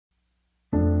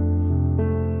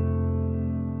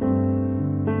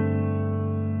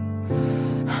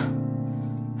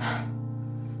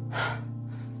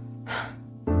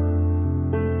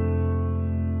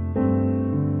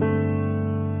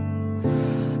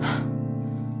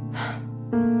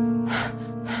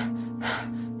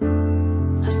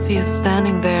see you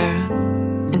standing there,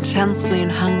 intensely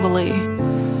and hungrily.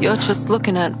 You're just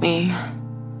looking at me.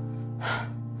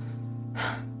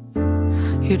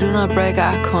 You do not break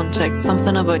eye contact.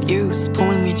 Something about you is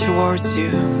pulling me towards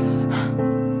you.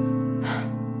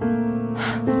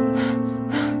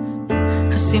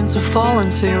 I seem to fall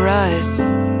into your eyes.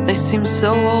 They seem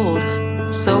so old,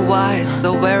 so wise,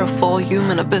 so aware of all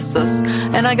human abysses.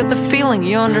 And I get the feeling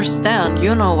you understand,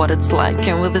 you know what it's like.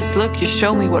 And with this look you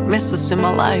show me what misses in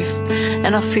my life.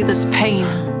 And I feel this pain.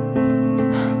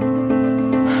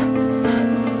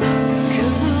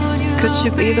 Could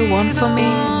you be the one for me?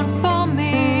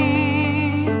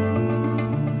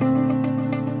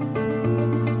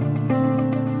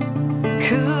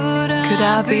 Could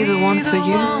I be the one for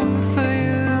you?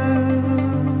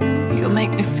 You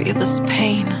make me feel this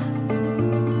pain.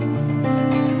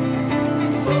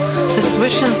 This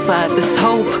wish inside, this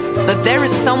hope that there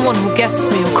is someone who gets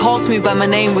me, who calls me by my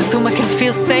name, with whom I can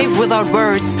feel safe without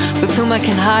words, with whom I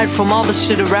can hide from all the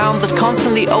shit around that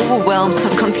constantly overwhelms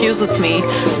and confuses me.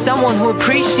 Someone who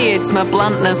appreciates my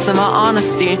bluntness and my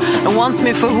honesty and wants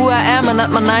me for who I am and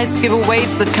not my nice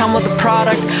giveaways that come with the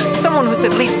product. Someone who's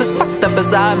at least as fucked up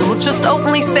as I am, who just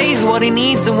openly says what he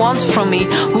needs and wants from me,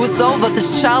 who is over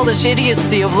this childish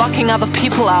idiocy of locking other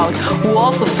people out, who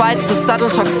also fights the subtle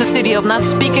toxicity of not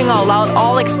speaking out loud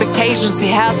all expectations he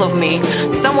has of me.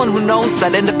 Someone who knows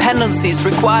that independency is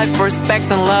required for respect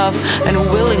and love, and who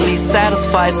willingly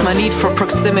satisfies my need for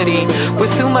proximity,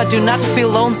 with whom I do not feel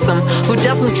lonesome, who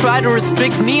doesn't try to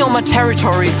restrict me or my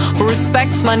territory, who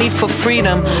respects my need for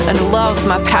freedom, and who loves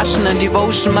my passion and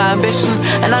devotion, my ambition,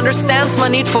 and understands my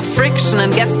need for friction,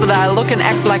 and gets that I look and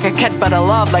act like a cat but I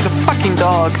love like a fucking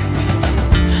dog.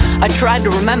 I tried to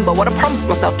remember what I promised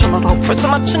myself, to not hope for so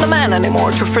much in a man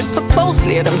anymore, to first look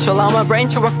closely at him, to allow my brain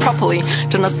to work properly,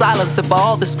 to not silence it by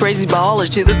all this crazy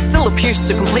biology that still appears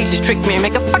to completely trick me and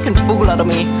make a fucking fool out of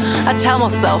me. I tell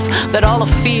myself that all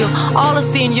I feel, all I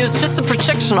see in you is just a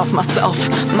projection of myself.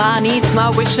 My needs,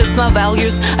 my wishes, my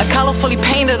values are colorfully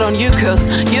painted on you, cause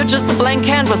you're just a blank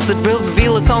canvas that will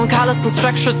reveal its own colors and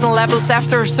structures and levels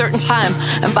after a certain time.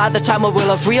 And by the time I will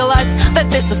have realized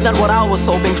that this is not what I was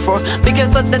hoping for,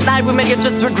 because at that night we met you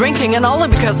just for drinking, and only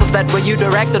because of that were you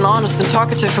direct and honest and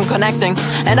talkative and connecting.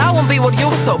 And I won't be what you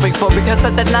was hoping for, because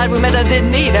at that night we met I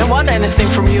didn't need and want anything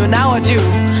from you, and now I do.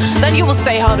 Then you will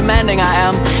say how demanding I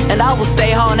am, and I will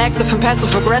say how inactive and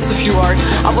passive aggressive you are.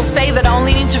 I will say that I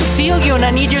only need to feel you, and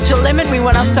I need you to limit me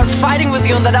when I start fighting with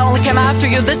you, and that I only come after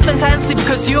you this intensely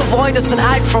because you avoid us and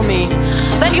hide from me.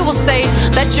 Then you will say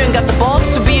that you ain't got the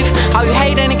balls to beef, how you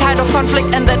hate any kind of conflict,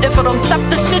 and that if I don't stop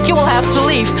this shit you will have to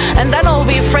leave. And then I'll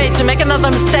be afraid to make another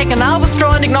mistake, and I'll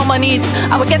withdraw and ignore my needs.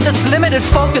 I will get this limited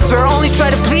focus where I only try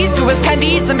to please you with kind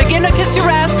deeds, and begin to kiss your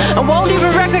ass and won't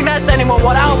even recognize anymore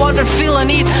what I want and feel and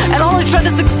need, and only try to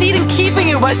succeed in keeping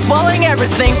you by swallowing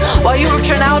everything, while you will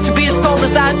turn out to be as cold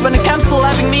as ice when it comes to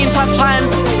loving me in tough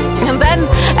times. And then,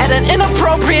 at an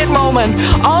inappropriate moment,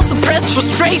 all suppressed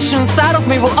frustration inside of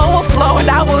me will overflow, and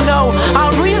I will know how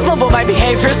unreasonable my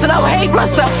behavior is, and I will hate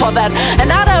myself for that, and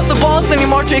not have the balls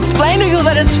anymore to explain to you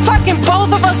that it's fucking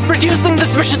both of us producing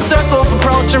this vicious circle of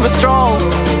approach and withdrawal.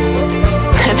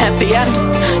 And at the end,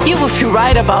 you will feel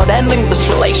right about ending this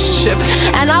relationship,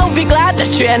 and I'll be glad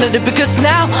that you ended it, because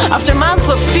now, after months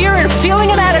of fear and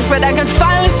feeling inadequate, I can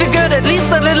finally feel good, at least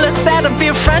a little less sad, and be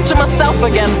a friend to myself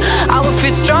again. I will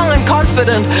feel strong and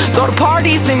confident, go to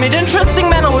parties and meet interesting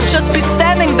men who will just be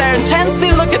standing there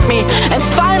intensely look at me, and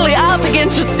finally I'll begin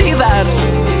to see that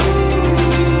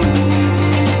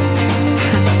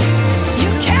you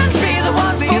can't be the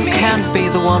one for me. You can't be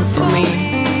the one for me.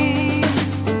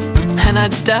 And I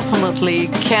definitely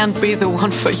can't be the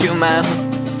one for you, man.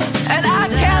 And I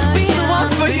can't be the one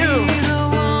for you.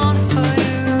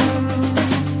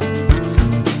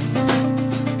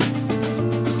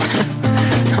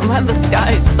 When the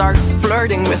sky starts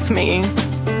flirting with me,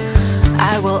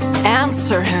 I will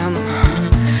answer him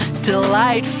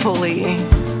delightfully.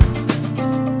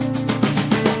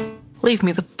 Leave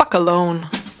me the fuck alone.